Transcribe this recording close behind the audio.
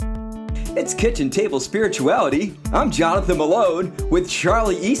It's Kitchen Table Spirituality. I'm Jonathan Malone with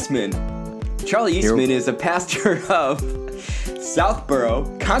Charlie Eastman. Charlie Eastman is a pastor of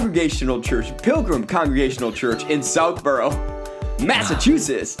Southborough Congregational Church, Pilgrim Congregational Church in Southborough,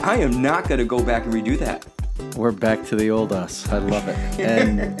 Massachusetts. I am not going to go back and redo that. We're back to the old us. I love it.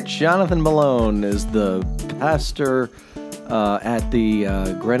 And Jonathan Malone is the pastor at the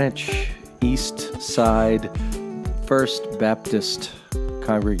Greenwich East Side First Baptist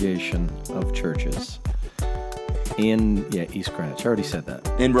Congregation of Churches in East Greenwich. I already said that.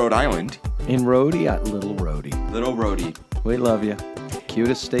 In Rhode Island. In Rhodey, Little Rhodey. Little Rhodey. We love you.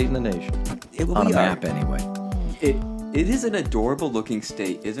 Cutest state in the nation. On a map, anyway. It is an adorable looking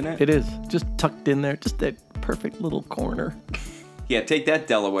state, isn't it? It is. Just tucked in there. Just that perfect little corner. Yeah, take that,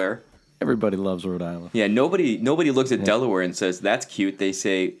 Delaware. Everybody loves Rhode Island. Yeah, nobody looks at Delaware and says, that's cute. They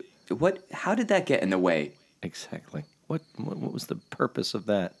say, what? How did that get in the way? Exactly. What was the purpose of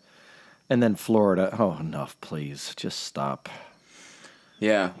that? And then Florida. Oh, enough, please. Just stop.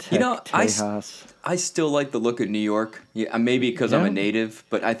 Yeah. Tejas. I still like the look of New York. Yeah, maybe because I'm a native,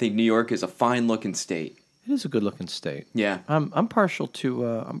 but I think New York is a fine-looking state. It is a good-looking state. Yeah. I'm partial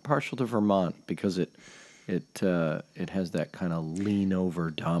to Vermont because it has that kind of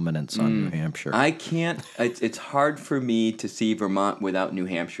lean-over dominance on New Hampshire. I can't. It's hard for me to see Vermont without New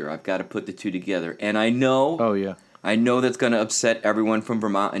Hampshire. I've got to put the two together, and I know. Oh yeah. I know that's going to upset everyone from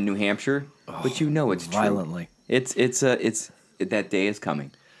Vermont and New Hampshire, but you know it's violently. True. It's that day is coming.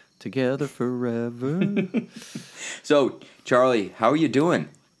 Together forever. So, Charlie, how are you doing?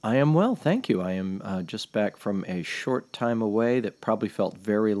 I am well, thank you. I am just back from a short time away that probably felt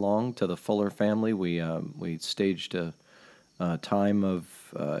very long to the Fuller family. We staged a time of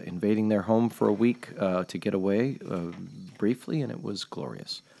invading their home for a week to get away briefly, and it was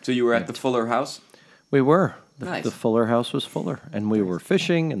glorious. So you were at the Fuller house? We were. Nice. The Fuller house was Fuller, and we were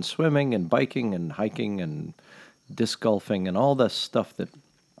fishing and swimming and biking and hiking and disc golfing and all the stuff that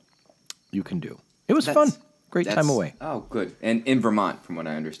you can do. It was fun. Great time away. Oh, good. And in Vermont, from what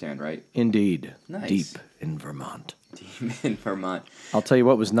I understand, right? Indeed. Nice. Deep in Vermont. Deep in Vermont. I'll tell you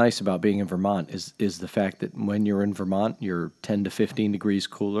what was nice about being in Vermont is the fact that when you're in Vermont, you're 10 to 15 degrees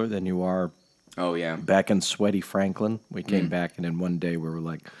cooler than you are back in sweaty Franklin. We came back, and in one day we were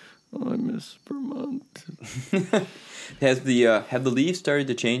like, oh, I miss Vermont. Have the leaves started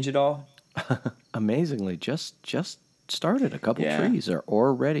to change at all? Amazingly, just started. A couple trees are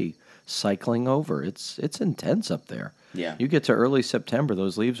already cycling over. It's intense up there. Yeah. You get to early September,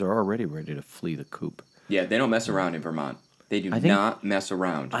 those leaves are already ready to flee the coop. Yeah, they don't mess around in Vermont. They do not mess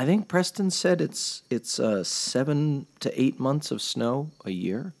around. I think Preston said it's 7 to 8 months of snow a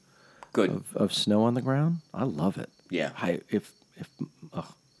year. Good. Of snow on the ground. I love it. Yeah.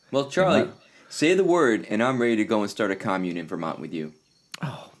 Well, Charlie, say the word, and I'm ready to go and start a commune in Vermont with you.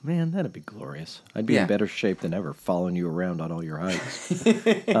 Oh, man, that'd be glorious. I'd be in better shape than ever following you around on all your hikes.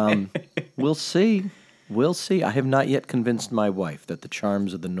 We'll see. We'll see. I have not yet convinced my wife that the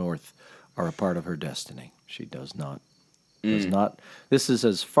charms of the North are a part of her destiny. She does not. Does not. This is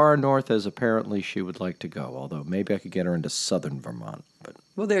as far north as apparently she would like to go, although maybe I could get her into southern Vermont. But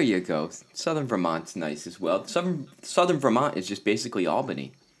well, there you go. Southern Vermont's nice as well. Southern Vermont is just basically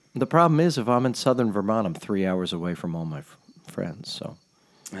Albany. The problem is, if I'm in southern Vermont, I'm 3 hours away from all my friends, so...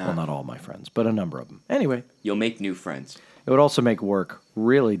 Well, not all my friends, but a number of them. Anyway. You'll make new friends. It would also make work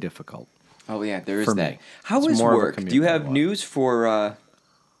really difficult. Oh, yeah, there is for that. Me. How is work? Do you have news for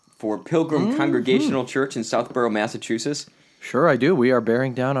Pilgrim Congregational Church in Southborough, Massachusetts? Sure, I do. We are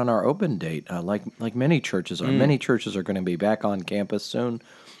bearing down on our open date, like many churches are. Many churches are going to be back on campus soon,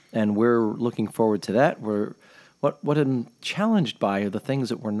 and we're looking forward to that. What I'm challenged by are the things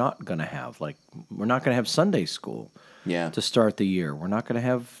that we're not going to have. Like, we're not going to have Sunday school. To start the year. We're not going to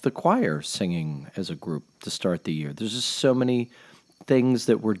have the choir singing as a group to start the year. There's just so many things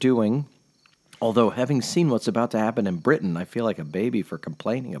that we're doing. Although, having seen what's about to happen in Britain, I feel like a baby for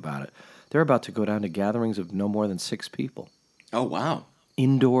complaining about it. They're about to go down to gatherings of no more than 6 people. Oh, wow.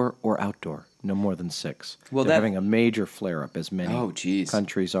 Indoor or outdoor, no more than 6. Well, they're having a major flare-up, as many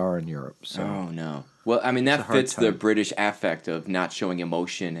countries are in Europe. So. Oh, no. Well, I mean, that fits the British affect of not showing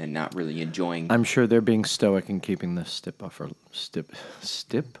emotion and not really enjoying. I'm sure they're being stoic and keeping the stiff upper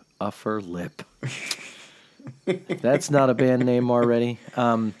lip. That's not a band name already.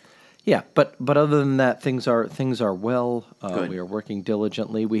 But other than that, things are well. We are working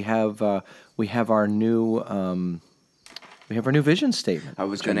diligently. We have our new vision statement. I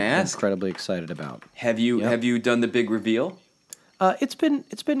was going to ask. Incredibly excited about. Have you done the big reveal? It's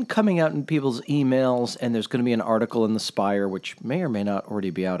been coming out in people's emails, and there's going to be an article in the Spire, which may or may not already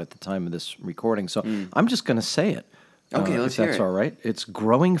be out at the time of this recording. So I'm just going to say it. Okay, let's hear it. If that's all right. It's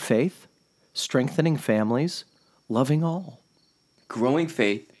Growing Faith, strengthening families, loving all. Growing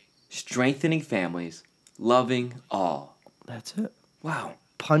faith, strengthening families, loving all. That's it. Wow.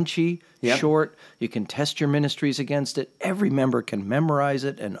 Punchy, Yep. short. You can test your ministries against it. Every member can memorize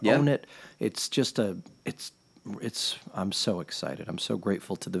it and Yep. own it. It's just I'm so excited. I'm so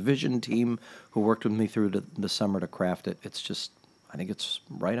grateful to the vision team who worked with me through the summer to craft it. I think it's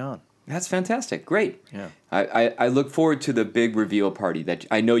right on. That's fantastic. Great. Yeah. I look forward to the big reveal party that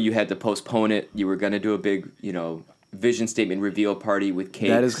I know you had to postpone it. You were going to do a big, vision statement reveal party with cakes.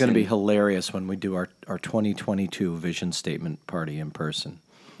 That is going to be hilarious when we do our 2022 vision statement party in person.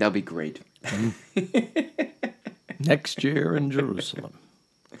 That'll be great. Next year in Jerusalem.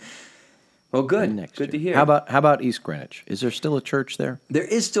 Well, good. Next Good year. to hear. How about East Greenwich? Is there still a church there? There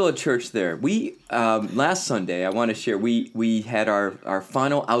is still a church there. We last Sunday, I want to share. We had our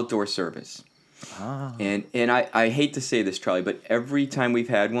final outdoor service, and I hate to say this, Charlie, but every time we've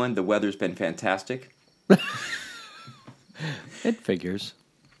had one, the weather's been fantastic. It figures.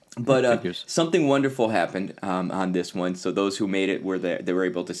 But something wonderful happened on this one. So those who made it were there; they were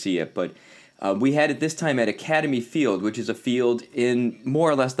able to see it. But we had it this time at Academy Field, which is a field in more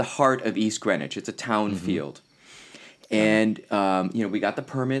or less the heart of East Greenwich. It's a town field. And, we got the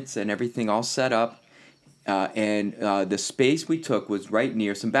permits and everything all set up. And the space we took was right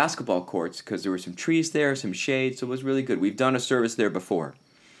near some basketball courts because there were some trees there, some shade, so it was really good. We've done a service there before.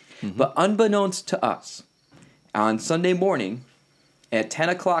 But unbeknownst to us, on Sunday morning at 10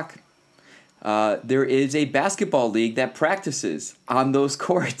 o'clock, there is a basketball league that practices on those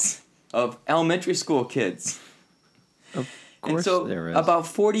courts of elementary school kids. Of course and so there is. About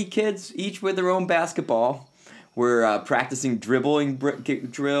 40 kids, each with their own basketball, were practicing dribbling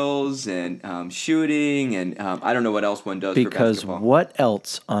drills and shooting, and I don't know what else one does for Because basketball. what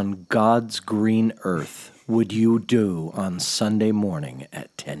else on God's green earth would you do on Sunday morning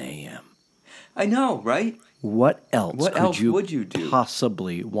at 10 a.m.? I know, right? What else would you do?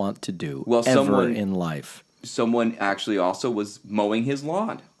 Possibly want to do Well, ever someone- in life? Someone actually also was mowing his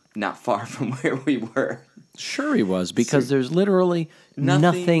lawn, not far from where we were. Sure he was, because there's literally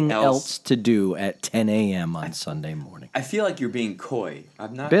nothing else to do at 10 a.m. on Sunday morning. I feel like you're being coy.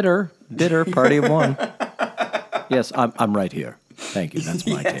 I'm not. Bitter, party of one. Yes, I'm right here. Thank you, that's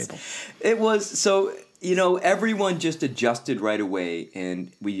my Yes. table. It was so, everyone just adjusted right away,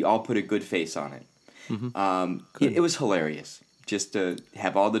 and we all put a good face on it. It was hilarious just to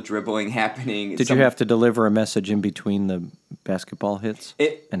have all the dribbling happening. Did you have to deliver a message in between the basketball hits?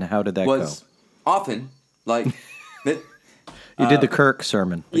 And how did that was go? often like that. You did the Kirk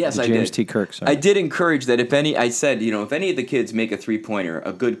sermon. Yes, the I James did. T. Kirk sermon. I did encourage that if any of the kids make a 3-pointer,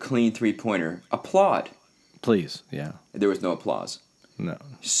 a good clean 3-pointer, applaud. Please, yeah. There was no applause. No.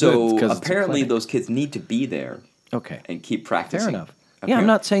 So 'Cause it's a apparently clinic. those kids need to be there Okay. and keep practicing. Fair enough. Yeah, I'm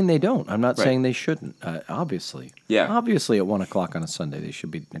not saying they don't. I'm not Right. saying they shouldn't. Obviously. Yeah. Obviously, at 1 o'clock on a Sunday, they should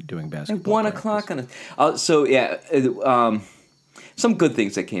be doing basketball. 1 o'clock on a. Some good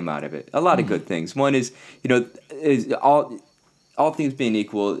things that came out of it. A lot of good things. One is, is all things being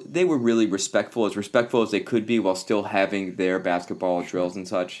equal, they were really respectful as they could be while still having their basketball drills and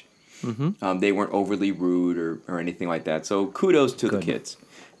such. Mm-hmm. They weren't overly rude or anything like that. So kudos to the kids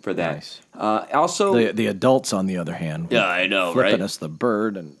for that. Nice. Also, The adults, on the other hand, were Yeah, I know, flipping right? us the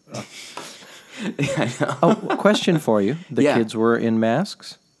bird. And I know. oh, question for you: the Yeah. kids were in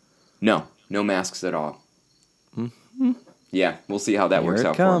masks. No masks at all. Mm-hmm. Yeah, we'll see how that works Here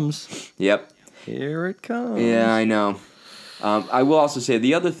out it comes. for them. Yep. Here it comes. Yeah, I know. I will also say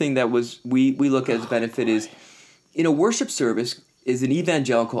the other thing that we look at as a benefit is, worship service is an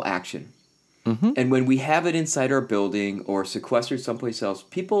evangelical action. Mm-hmm. And when we have it inside our building or sequestered someplace else,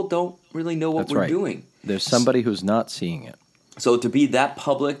 people don't really know what That's we're right. doing. There's somebody who's not seeing it. So to be that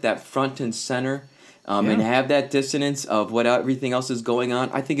public, that front and center, and have that dissonance of what everything else is going on,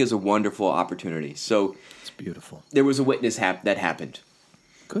 I think is a wonderful opportunity. So It's beautiful. there was a witness that happened.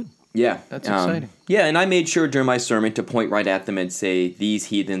 Good. Yeah. That's exciting. Yeah, and I made sure during my sermon to point right at them and say, these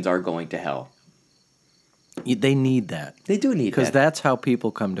heathens are going to hell. They need that. They do need that. Because that's how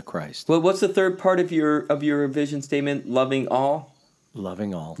people come to Christ. Well, what's the third part of your vision statement? Loving all?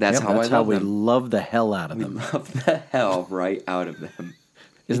 Loving all. That's how I love we them. love the hell out of them. Love the hell right out of them.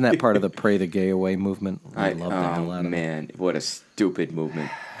 Isn't that part of the Pray the Gay Away movement? I love the hell out of them. Man, what a stupid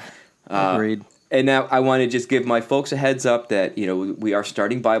movement. Agreed. And now I want to just give my folks a heads up that we are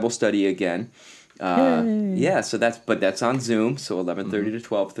starting Bible study again. Yeah, so that's on Zoom, so 11:30 to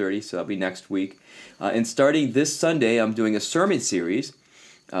 12:30, so that'll be next week. And starting this Sunday, I'm doing a sermon series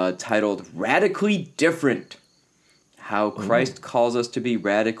titled "Radically Different." How Christ calls us to be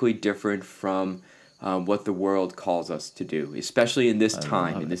radically different from what the world calls us to do, especially in this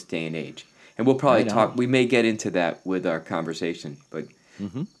time, in this day and age. And we'll probably Right talk. on. We may get into that with our conversation, but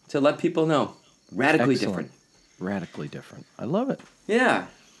to let people know, radically Excellent. different. Radically different. I love it. Yeah.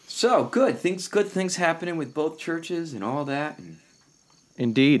 So good things happening with both churches and all that. And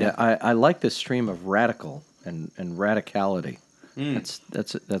Indeed, I like this stream of radical and radicality.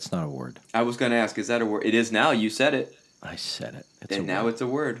 That's not a word. I was going to ask, is that a word? It is now. You said it, I said it. It's and a now word. it's a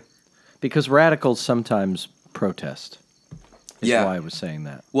word. Because radicals sometimes protest. Is Yeah. why I was saying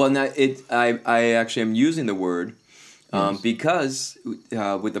that. Well, now I actually am using the word because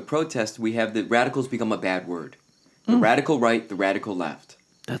with the protest we have the radicals become a bad word. The radical right, the radical left.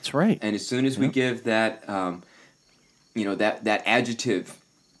 That's right. And as soon as we give that, that adjective,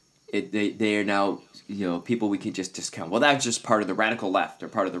 they are now, people we can just discount. Well, that's just part of the radical left or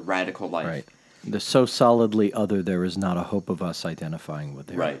part of the radical life. Right. The so solidly other there is not a hope of us identifying with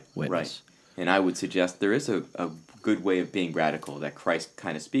their Right. witness. And I would suggest there is a good way of being radical that Christ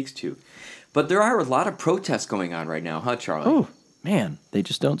kind of speaks to. But there are a lot of protests going on right now, huh, Charlie? Oh man, they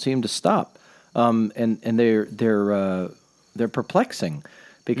just don't seem to stop, and they're perplexing,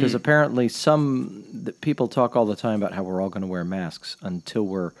 because apparently people talk all the time about how we're all going to wear masks until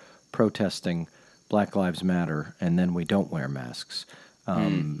we're protesting Black Lives Matter, and then we don't wear masks.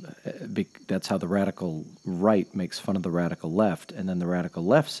 That's how the radical right makes fun of the radical left, and then the radical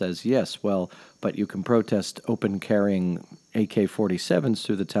left says, yes, well, but you can protest open carrying AK-47s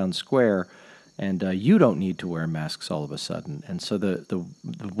through the town square, and you don't need to wear masks all of a sudden. And so the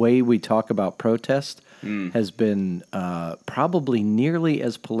way we talk about protest has been probably nearly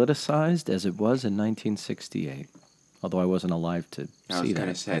as politicized as it was in 1968, although I wasn't alive to see that.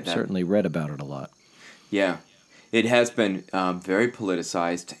 I've certainly read about it a lot. Yeah. It has been very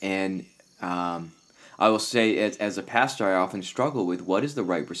politicized, and I will say, as a pastor, I often struggle with what is the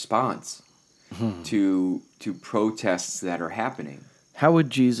right response to protests that are happening. How would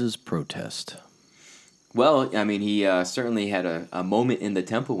Jesus protest? Well, I mean, he certainly had a moment in the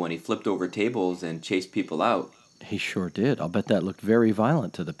temple when he flipped over tables and chased people out. He sure did. I'll bet that looked very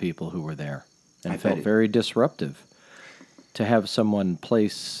violent to the people who were there, and felt very disruptive. To have someone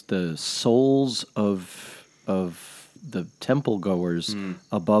place the souls of the temple goers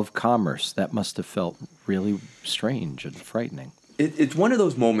above commerce, that must have felt really strange and frightening. It's one of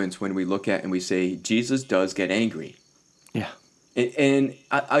those moments when we look at and we say, Jesus does get angry. Yeah. And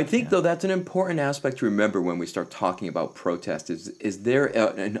I think, though, that's an important aspect to remember when we start talking about protest, is there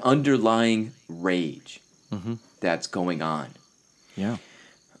an underlying rage that's going on? Yeah.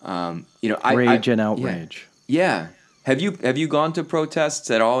 Rage and outrage. Yeah. Have you gone to protests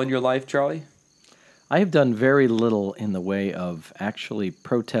at all in your life, Charlie? I have done very little in the way of actually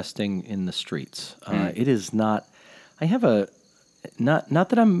protesting in the streets. It is not. I have not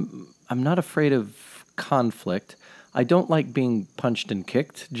that I'm not afraid of conflict. I don't like being punched and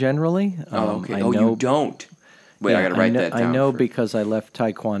kicked generally. Okay. You don't. Wait, I got to write that down. I know because I left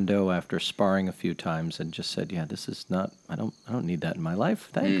Taekwondo after sparring a few times and just said, "Yeah, this is not. I don't need that in my life.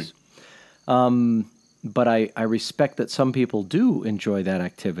 Thanks." But I respect that some people do enjoy that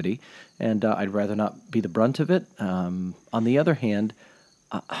activity, and I'd rather not be the brunt of it. On the other hand,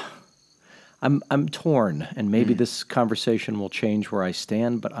 I'm torn, and maybe this conversation will change where I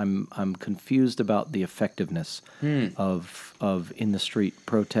stand. But I'm confused about the effectiveness of in the street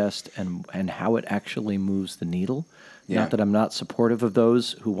protest and how it actually moves the needle. Yeah. Not that I'm not supportive of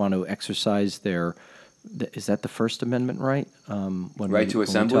those who want to exercise their. Is that the First Amendment right? Right to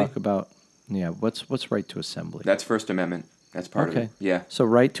assembly. When we talk about. Yeah, what's right to assembly? That's First Amendment. That's part of it. Yeah. So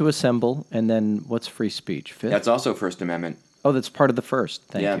right to assemble, and then what's free speech? Fifth? That's also First Amendment. Oh, that's part of the first.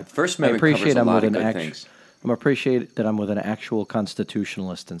 Thank you. First Amendment covers a lot of good things. I appreciate that I'm with an actual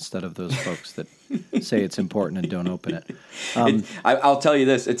constitutionalist instead of those folks that say it's important and don't open it. I'll tell you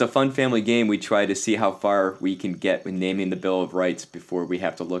this. It's a fun family game. We try to see how far we can get with naming the Bill of Rights before we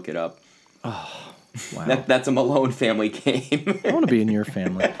have to look it up. Oh, wow. That's a Malone family game. I want to be in your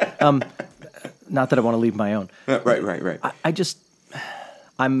family. Not that I want to leave my own. Right.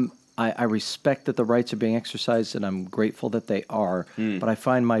 I respect that the rights are being exercised, and I'm grateful that they are. But I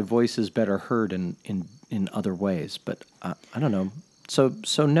find my voice is better heard in other ways. But I don't know.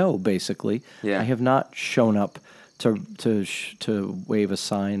 So no, basically. Yeah. I have not shown up to wave a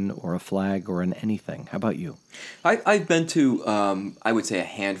sign or a flag or an anything. How about you? I've been to I would say a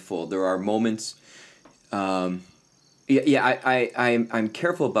handful. There are moments. I'm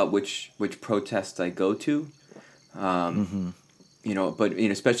careful about which protests I go to. But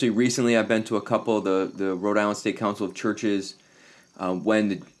especially recently, I've been to a couple of the Rhode Island State Council of Churches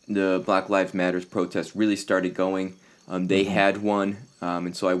when the Black Lives Matters protest really started going. They had one,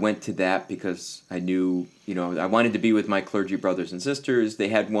 and so I went to that because I knew, I wanted to be with my clergy brothers and sisters. They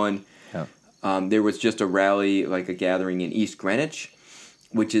had one. Yeah. There was just a rally, like a gathering in East Greenwich,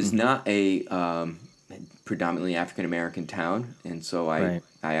 which is not a predominantly African American town, and so Right.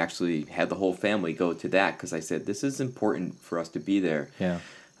 I actually had the whole family go to that because I said this is important for us to be there. Yeah.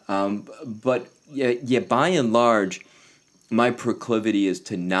 But yeah, by and large, my proclivity is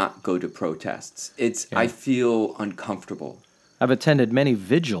to not go to protests. I feel uncomfortable. I've attended many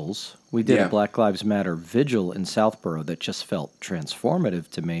vigils. We did Yeah. a Black Lives Matter vigil in Southborough that just felt transformative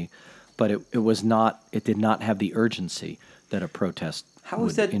to me, but it did not have the urgency that a protest How would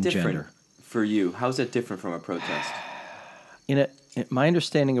is that engender. different for you? How is that different from a protest? In my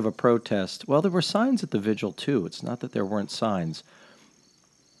understanding of a protest, well, there were signs at the vigil too. It's not that there weren't signs.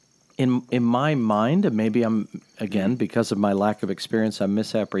 In my mind, and maybe I'm, again, because of my lack of experience, I'm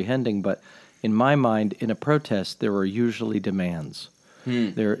misapprehending, but in my mind, in a protest, there are usually demands.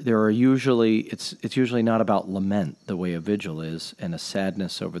 There are usually, it's usually not about lament the way a vigil is and a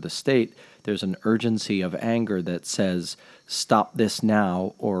sadness over the state. There's an urgency of anger that says, stop this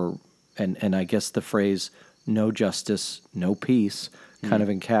now, and I guess the phrase, no justice, no peace, kind of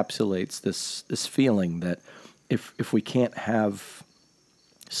encapsulates this feeling that if we can't have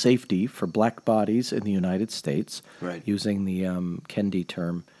safety for black bodies in the United States, Right. using the Kendi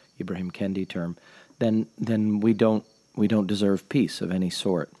term, Ibrahim Kendi term, then we don't deserve peace of any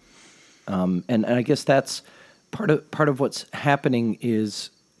sort. And I guess that's part of what's happening is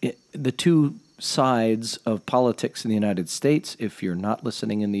the two sides of politics in the United States. If you're not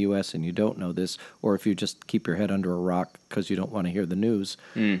listening in the U.S. and you don't know this, or if you just keep your head under a rock because you don't want to hear the news,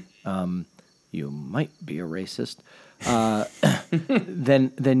 you might be a racist.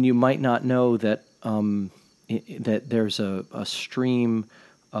 Then you might not know that that there's a stream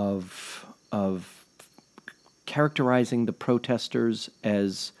of characterizing the protesters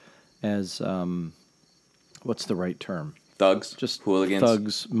as what's the right term? Thugs, Just hooligans,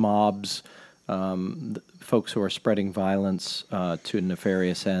 thugs, mobs, folks who are spreading violence to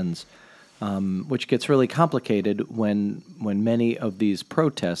nefarious ends, which gets really complicated when many of these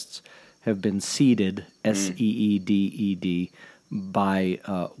protests have been seeded, SEEDED, by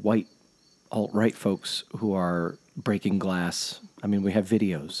white alt-right folks who are breaking glass. I mean, we have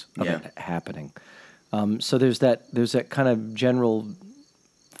videos of it happening. So there's that kind of general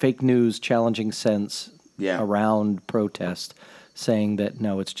fake news challenging sense around protest, saying that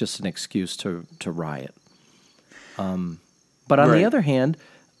no, it's just an excuse to riot. But on the other hand,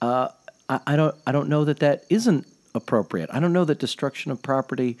 I don't know that isn't appropriate. I don't know that destruction of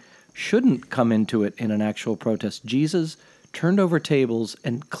property shouldn't come into it in an actual protest. Jesus turned over tables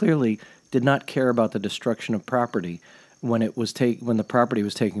and clearly did not care about the destruction of property when the property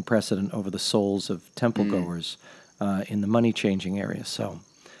was taking precedent over the souls of temple goers in the money changing area. So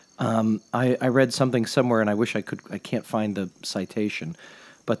I read something somewhere, and I wish I can't find the citation,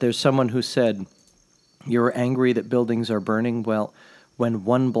 but there's someone who said, "You're angry that buildings are burning? Well, when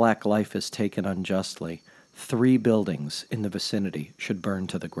one black life is taken unjustly, 3 buildings in the vicinity should burn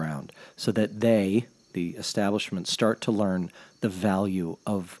to the ground so that they, the establishment, start to learn the value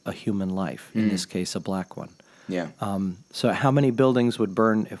of a human life, in this case, a black one." Yeah. So how many buildings would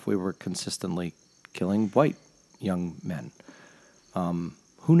burn if we were consistently killing white young men?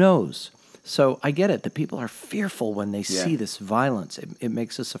 Who knows? So I get it. The people are fearful when they see this violence. It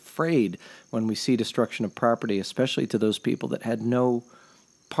makes us afraid when we see destruction of property, especially to those people that had no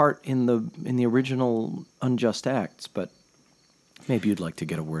part in the original unjust acts. But maybe you'd like to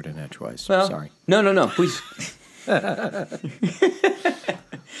get a word in edgewise. Well, sorry. No, please.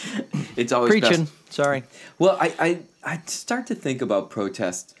 It's always Preaching. best. Sorry. Well, I start to think about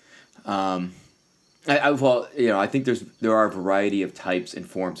protest. I think there are a variety of types and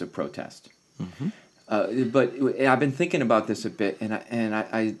forms of protest. But I've been thinking about this a bit, and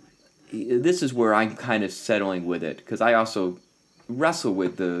I this is where I'm kind of settling with it, because I also wrestle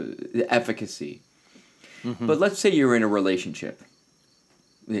with the efficacy. But let's say you're in a relationship.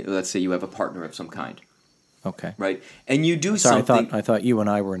 Let's say you have a partner of some kind. Okay. Right? And you do Sorry, something. I thought you and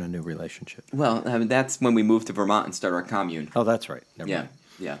I were in a new relationship. Well, I mean, that's when we moved to Vermont and started our commune. Oh, that's right. Never mind.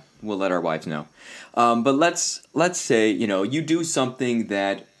 Yeah. We'll let our wives know. But let's say you do something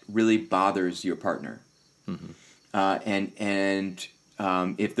that really bothers your partner, and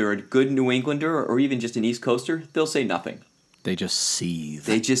if they're a good New Englander or even just an East Coaster, they'll say nothing. They just seethe.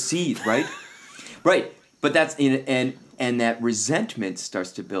 They just seethe, right? Right. But that's and that resentment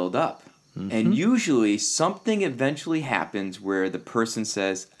starts to build up. And usually something eventually happens where the person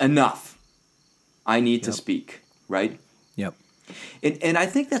says, "Enough. I need to speak," right? Yep. And I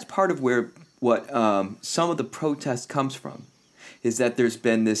think that's part of what some of the protest comes from, is that there's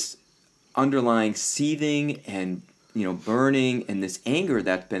been this underlying seething and burning and this anger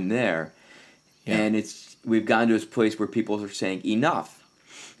that's been there, Yeah. And we've gotten to this place where people are saying enough.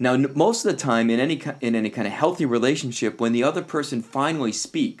 Now, most of the time, in any kind of healthy relationship, when the other person finally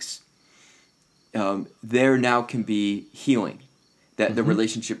speaks, there now can be healing, that the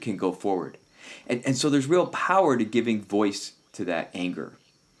relationship can go forward. And so there's real power to giving voice to that anger.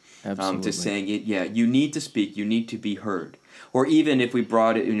 Absolutely. To saying, you need to speak, you need to be heard. Or even if we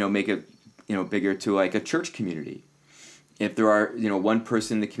brought it, make it, bigger to like a church community. If there are, one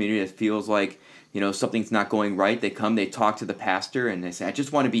person in the community that feels like, something's not going right, they talk to the pastor and they say, I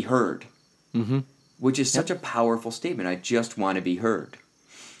just want to be heard. Mm-hmm. Which is such a powerful statement. I just want to be heard.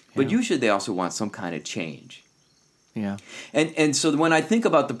 But usually they also want some kind of change. Yeah. And so when I think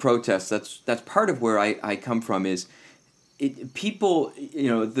about the protests, that's part of where I come from is people,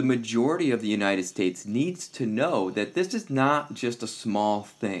 the majority of the United States needs to know that this is not just a small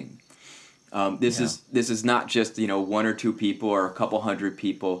thing. This is not just, one or two people or a couple hundred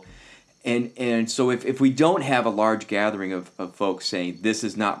people. And so if we don't have a large gathering of folks saying this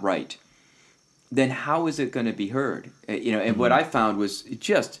is not right, then how is it going to be heard? And what I found was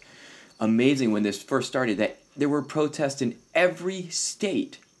just amazing when this first started, that there were protests in every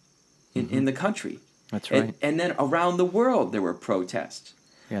state in the country. That's right. And then around the world there were protests.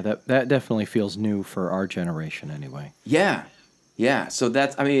 Yeah, that definitely feels new for our generation anyway. Yeah. So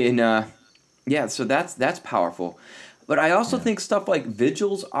that's so that's powerful. But I also think stuff like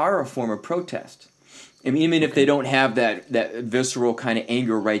vigils are a form of protest. I mean, even if they don't have that visceral kind of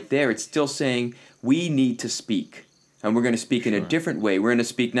anger right there, it's still saying we need to speak. And we're going to speak in a different way. We're going to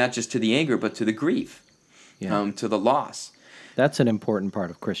speak not just to the anger, but to the grief, to the loss. That's an important part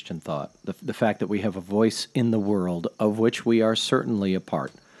of Christian thought, the fact that we have a voice in the world of which we are certainly a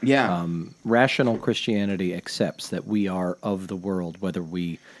part. Yeah. Rational Christianity accepts that we are of the world, whether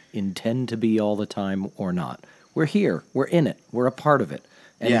we intend to be all the time or not. We're here. We're in it. We're a part of it.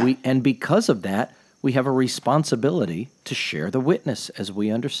 And because of that, we have a responsibility to share the witness as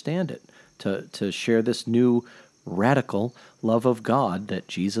we understand it, to share this new radical love of God that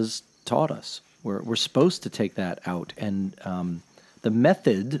Jesus taught us. We're supposed to take that out. And the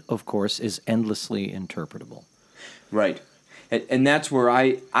method, of course, is endlessly interpretable. Right. And that's where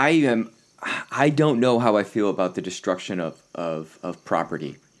I am. I don't know how I feel about the destruction of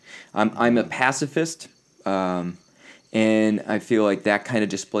property. I'm a pacifist, and I feel like that kind of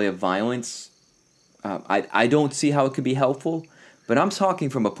display of violence, I don't see how it could be helpful, but I'm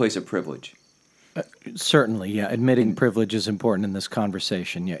talking from a place of privilege. Certainly, yeah. Admitting privilege is important in this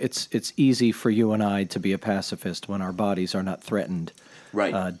conversation. Yeah, it's easy for you and I to be a pacifist when our bodies are not threatened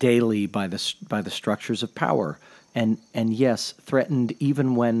daily by the structures of power, and yes, threatened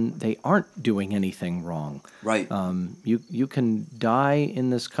even when they aren't doing anything wrong. Right. You can die in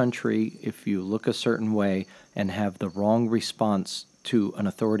this country if you look a certain way and have the wrong response to an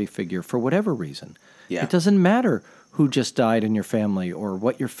authority figure for whatever reason. Yeah. It doesn't matter who just died in your family or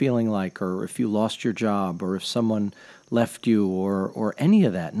what you're feeling like or if you lost your job or if someone left you or any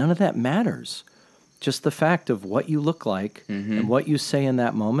of that. None of that matters. Just the fact of what you look like and what you say in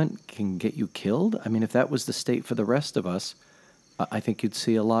that moment can get you killed. I mean, if that was the state for the rest of us, I think you'd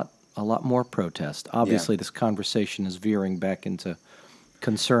see a lot more protest. Obviously, this conversation is veering back into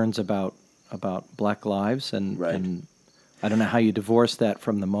concerns about Black lives and I don't know how you divorce that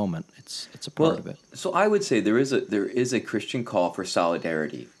from the moment. It's a part of it. So I would say there is a Christian call for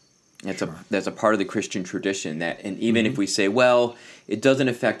solidarity. That's a part of the Christian tradition. And even if we say, well, it doesn't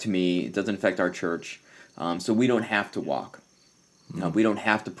affect me, it doesn't affect our church, so we don't have to walk, we don't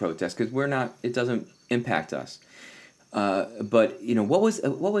have to protest because we're not. It doesn't impact us. But what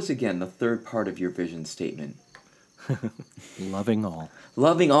was again the third part of your vision statement? Loving all.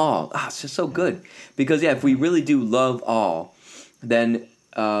 Loving all. It's just so good. Because, if we really do love all, then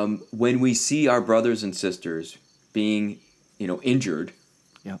when we see our brothers and sisters being, injured,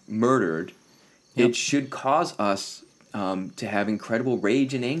 murdered, it should cause us to have incredible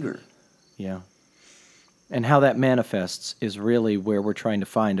rage and anger. Yeah. And how that manifests is really where we're trying to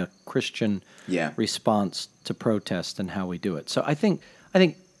find a Christian response to protest and how we do it. So I think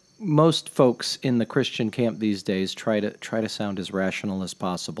most folks in the Christian camp these days try to sound as rational as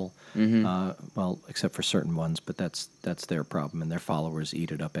possible. Well, except for certain ones, but that's their problem, and their followers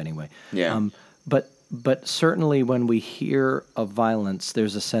eat it up anyway. Yeah. But certainly when we hear of violence,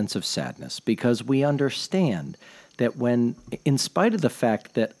 there's a sense of sadness because we understand that when, in spite of the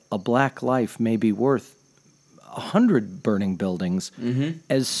fact that a black life may be worth 100 burning buildings,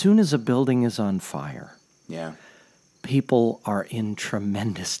 as soon as a building is on fire, people are in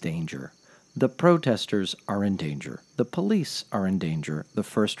tremendous danger. The protesters are in danger. The police are in danger. The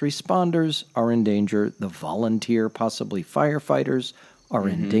first responders are in danger. The volunteer, possibly firefighters, are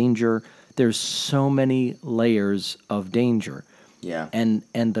in danger. There's so many layers of danger. Yeah. And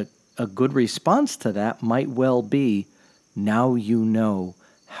a good response to that might well be, now you know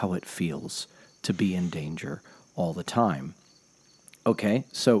how it feels to be in danger all the time. Okay,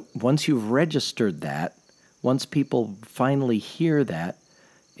 so once you've registered that, once people finally hear that,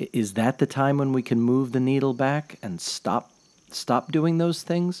 is that the time when we can move the needle back and stop doing those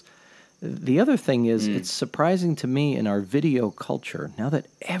things? The other thing is, it's surprising to me in our video culture, now that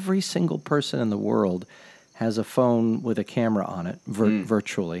every single person in the world has a phone with a camera on it,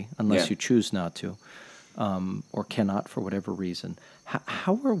 virtually, unless you choose not to, or cannot for whatever reason.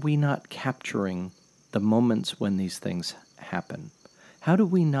 How are we not capturing the moments when these things happen? How do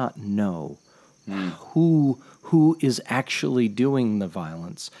we not know who is actually doing the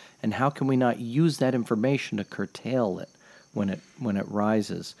violence, and how can we not use that information to curtail it when it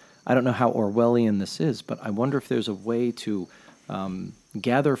rises? I don't know how Orwellian this is, but I wonder if there's a way to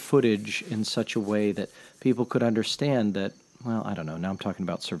gather footage in such a way that people could understand that, well, I don't know. Now I'm talking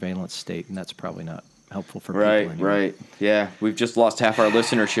about surveillance state, and that's probably not helpful for people anymore. Right. Yeah, we've just lost half our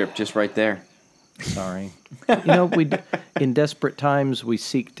listenership just right there. Sorry. In desperate times, we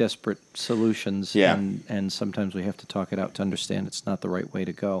seek desperate solutions, and sometimes we have to talk it out to understand it's not the right way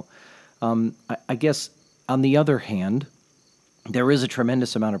to go. I guess, on the other hand, there is a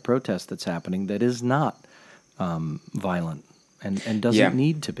tremendous amount of protest that's happening that is not violent and doesn't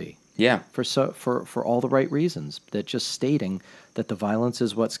need to be. Yeah. For all the right reasons. That just stating that the violence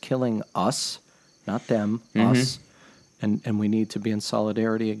is what's killing us, not them, us, and we need to be in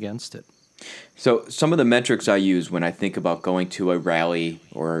solidarity against it. So some of the metrics I use when I think about going to a rally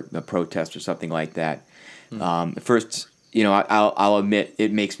or a protest or something like that, first, I'll admit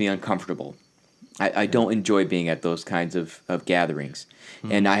it makes me uncomfortable. I don't enjoy being at those kinds of gatherings.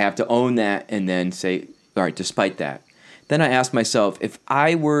 And I have to own that and then say, all right, despite that. Then I ask myself, if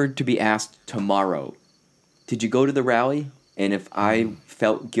I were to be asked tomorrow, did you go to the rally? And if I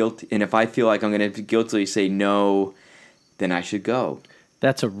felt guilty, and if I feel like I'm going to guiltily say no, then I should go.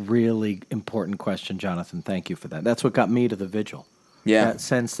 That's a really important question, Jonathan. Thank you for that. That's what got me to the vigil. Yeah. That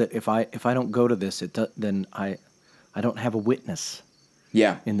sense that if I don't go to this, then I don't have a witness.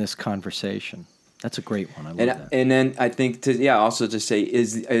 Yeah. In this conversation. That's a great one. I love that. And then I think also to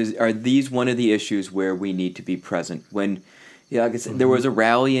say are these one of the issues where we need to be present? When like I said, there was a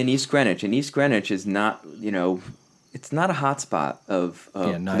rally in East Greenwich, and East Greenwich is not it's not a hotspot of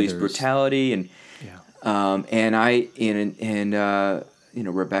police brutality and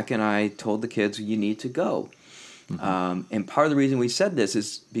Rebecca and I told the kids, you need to go. And part of the reason we said this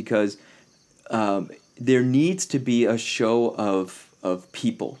is because there needs to be a show of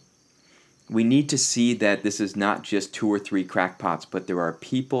people. We need to see that this is not just 2 or 3 crackpots, but there are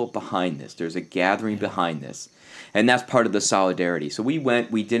people behind this. There's a gathering behind this. And that's part of the solidarity. So we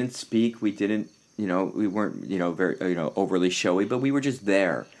went, we didn't speak, we didn't, we weren't, very, overly showy, but we were just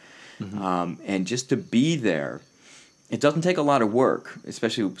there. And just to be there, it doesn't take a lot of work,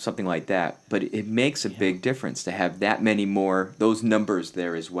 especially something like that, but it makes a big difference to have that many more, those numbers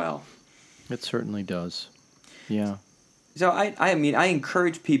there as well. It certainly does. Yeah. So I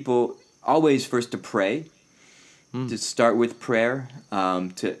encourage people always first to pray, to start with prayer,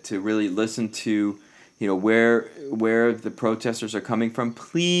 to really listen to, where the protesters are coming from.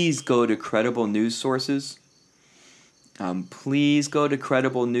 Please go to credible news sources. Please go to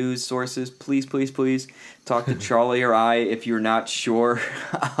credible news sources. Please, please, please talk to Charlie or I if you're not sure.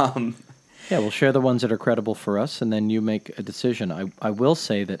 Yeah, we'll share the ones that are credible for us, and then you make a decision. I will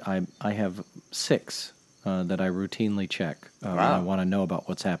say that I have 6 that I routinely check when I want to know about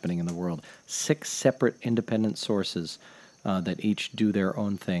what's happening in the world. 6 separate independent sources that each do their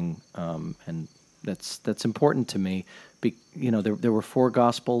own thing, and that's important to me. There were 4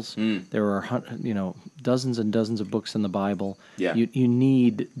 Gospels. There are dozens and dozens of books in the Bible. Yeah. You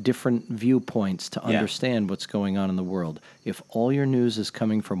need different viewpoints to understand what's going on in the world. If all your news is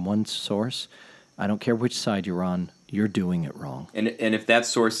coming from one source, I don't care which side you're on, you're doing it wrong. And if that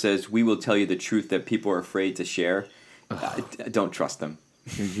source says, we will tell you the truth that people are afraid to share, don't trust them.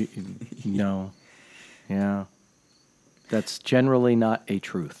 No. Yeah. That's generally not a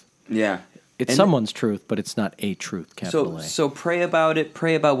truth. Yeah. It's someone's truth, but it's not a truth, capital A. So pray about it.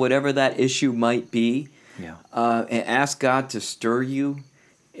 Pray about whatever that issue might be. Yeah. And ask God to stir you.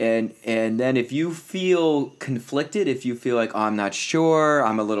 And then if you feel conflicted, if you feel like, I'm not sure,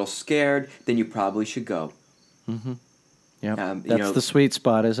 I'm a little scared, then you probably should go. Mm-hmm. Yeah. That's the sweet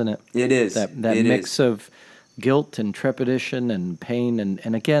spot, isn't it? It is. That mix of guilt and trepidation and pain.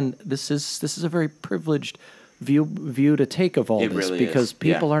 And again, this is a very privileged view to take of all this, really because is.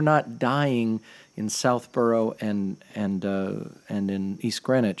 people are not dying in Southborough and in East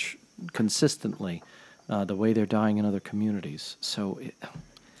Greenwich consistently, the way they're dying in other communities. So,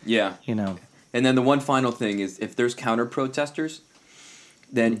 Yeah. you know, And then the one final thing is if there's counter protesters,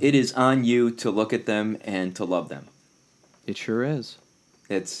 then it is on you to look at them and to love them. it sure is.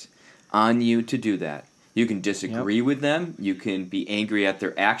 It's on you to do that. You can disagree with them, you can be angry at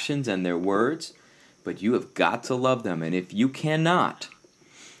their actions and their words, but you have got to love them. And if you cannot,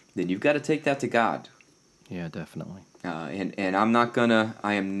 then you've got to take that to God. Yeah, definitely. And I am not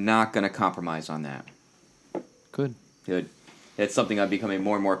gonna compromise on that. Good. Good. It's something I'm becoming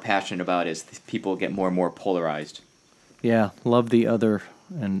more and more passionate about as people get more and more polarized. Yeah, love the other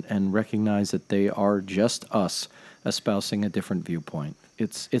and recognize that they are just us espousing a different viewpoint.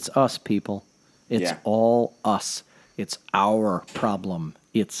 It's us, people. It's all us. It's our problem.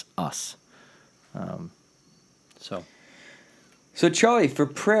 It's us. So Charlie, for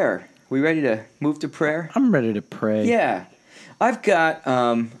prayer, we ready to move to prayer? I'm ready to pray. Yeah, I've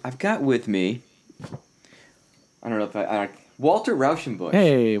got with me. I don't know if I Walter Rauschenbusch.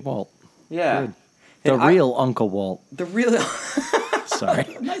 Hey, Walt. Yeah, Good. The real Uncle Walt. The real. Sorry.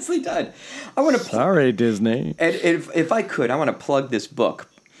 Nicely done. I want to. Sorry, Disney. And if I could, I want to plug this book.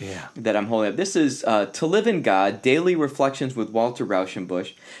 Yeah. That I'm holding up. This is To Live in God, Daily Reflections with Walter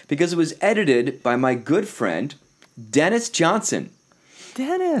Rauschenbusch, because it was edited by my good friend, Dennis Johnson.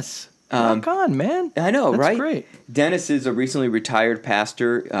 Dennis. Rock on, man. I know, That's right? Great. Dennis is a recently retired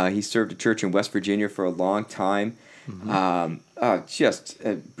pastor. He served a church in West Virginia for a long time. Mm-hmm. Just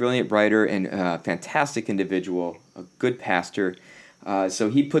a brilliant writer and a fantastic individual, a good pastor. So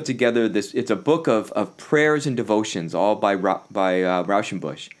he put together this. It's a book of prayers and devotions, all by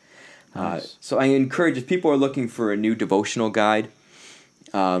Rauschenbusch. Nice. So I encourage, if people are looking for a new devotional guide,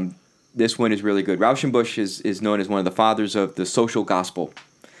 this one is really good. Rauschenbusch is known as one of the fathers of the social gospel,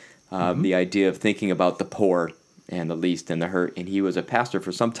 the idea of thinking about the poor and the least and the hurt. And he was a pastor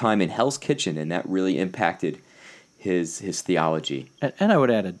for some time in Hell's Kitchen, and that really impacted his theology. And I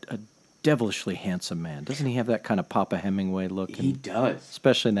would add a devilishly handsome man. Doesn't he have that kind of Papa Hemingway look? He does.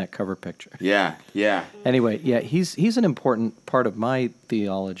 Especially in that cover picture. Yeah. Anyway, yeah, he's an important part of my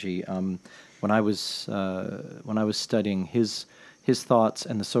theology. When I was studying his thoughts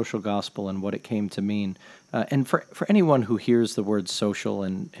and the social gospel and what it came to mean, and for anyone who hears the word social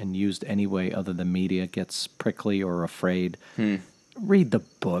and used any way other than media gets prickly or afraid, read the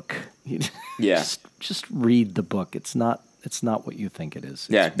book. Yeah. Just read the book. It's not what you think it is.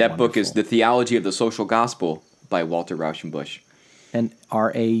 Yeah, It's that book is wonderful. The Theology of the Social Gospel by Walter Rauschenbusch. And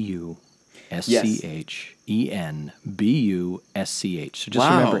Rauschenbusch. So just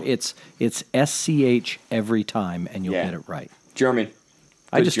remember, it's SCH every time, and you'll get it right. German.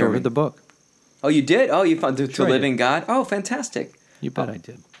 I just ordered the book. Oh, you did? Oh, you found To Sure I Live did. in God? Oh, fantastic. You bet I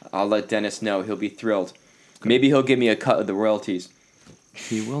did. I'll let Dennis know. He'll be thrilled. Maybe he'll give me a cut of the royalties.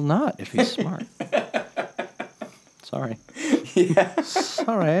 He will not if he's smart. Sorry. Yeah.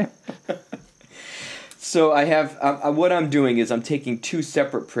 Sorry. So I have what I'm doing is I'm taking two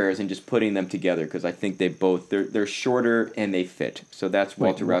separate prayers and just putting them together because I think they're shorter and they fit. So that's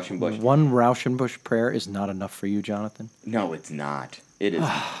Walter Rauschenbusch. One Rauschenbusch prayer is not enough for you, Jonathan? No, it's not. It is.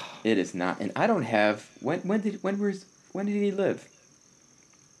 It is not. And I don't have. When did he live?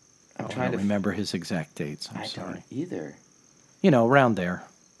 I don't remember his exact dates. I'm sorry. I don't either. Around there.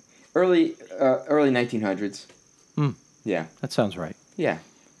 Early 1900s. Yeah. That sounds right. Yeah.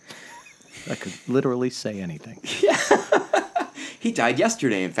 I could literally say anything. He died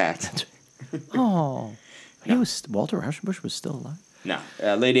yesterday, in fact. Oh. Walter Rauschenbusch was still alive? No.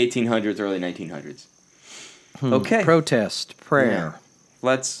 Late 1800s, early 1900s. Okay. Protest, prayer.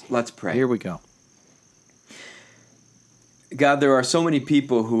 Yeah. Let's pray. Here we go. God, there are so many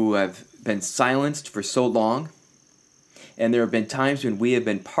people who have been silenced for so long, and there have been times when we have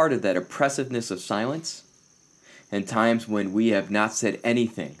been part of that oppressiveness of silence, and times when we have not said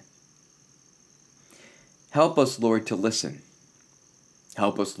anything. Help us, Lord, to listen.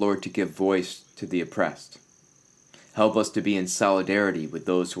 Help us, Lord, to give voice to the oppressed. Help us to be in solidarity with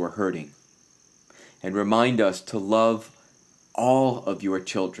those who are hurting. And remind us to love all of your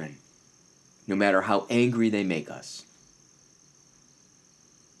children, no matter how angry they make us.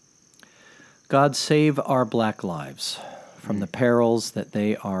 God, save our black lives from the perils that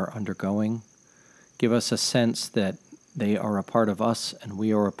they are undergoing. Give us a sense that they are a part of us and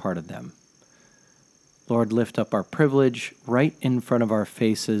we are a part of them. Lord, lift up our privilege right in front of our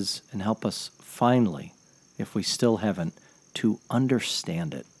faces and help us finally, if we still haven't, to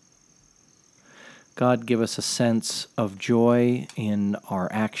understand it. God, give us a sense of joy in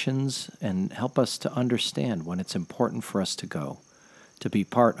our actions and help us to understand when it's important for us to go, to be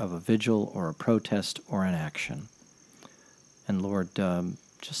part of a vigil or a protest or an action. And Lord,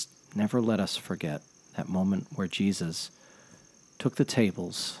 just never let us forget that moment where Jesus took the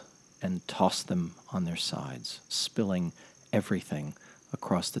tables and tossed them on their sides, spilling everything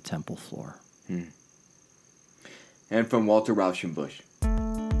across the temple floor. And from Walter Rauschenbusch.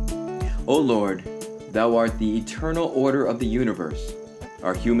 O Lord, thou art the eternal order of the universe.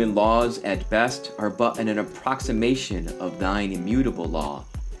 Our human laws at best are but an approximation of thine immutable law.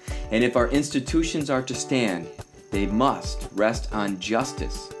 And if our institutions are to stand, they must rest on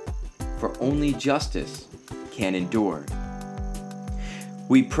justice, for only justice can endure.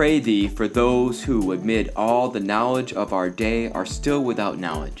 We pray thee for those who, amid all the knowledge of our day, are still without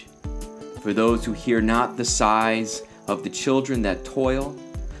knowledge, for those who hear not the sighs of the children that toil,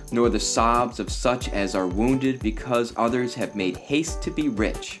 nor the sobs of such as are wounded because others have made haste to be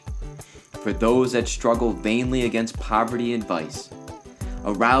rich, for those that struggle vainly against poverty and vice.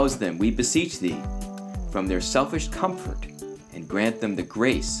 Arouse them, we beseech thee, from their selfish comfort, and grant them the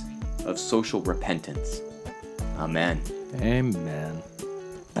grace of social repentance. Amen. Amen.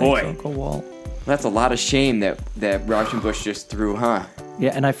 Boy. Thanks, Uncle Walt. That's a lot of shame that Rauschenbusch just threw, huh?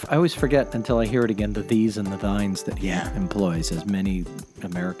 Yeah, and I always forget until I hear it again, the these and the thines that he employs, as many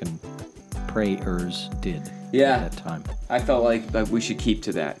American prayers did at that time. I felt like we should keep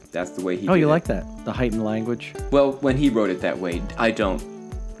to that. That's the way he did you it. like that? The heightened language? Well, when he wrote it that way, I don't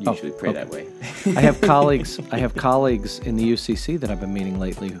usually pray that way. I have colleagues in the UCC that I've been meeting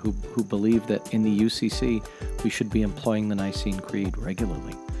lately who believe that in the UCC we should be employing the Nicene Creed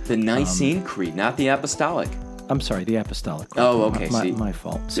regularly. The Nicene Creed, not the Apostolic. I'm sorry, the Apostolic Creed. Oh, okay. My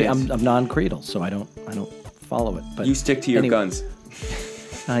fault. See, Yes. I'm non-creedal, so I don't follow it. But You stick to your guns.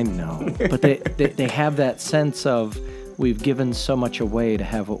 I know, but they have that sense of we've given so much away to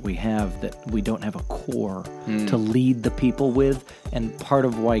have what we have that we don't have a core to lead the people with. And part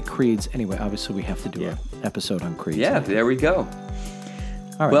of why creeds, anyway, obviously we have to do an episode on creeds. Yeah, there we go.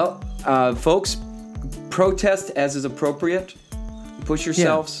 All right. Well, folks, protest as is appropriate. Push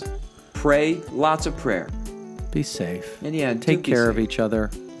yourselves. Pray, lots of prayer. Be safe. And take care of each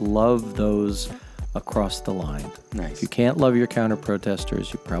other. Love those across the line. Nice. If you can't love your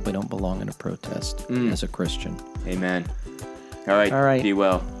counter-protesters, you probably don't belong in a protest as a Christian. Amen. All right. All right. Be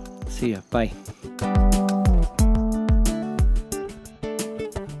well. See ya. Bye.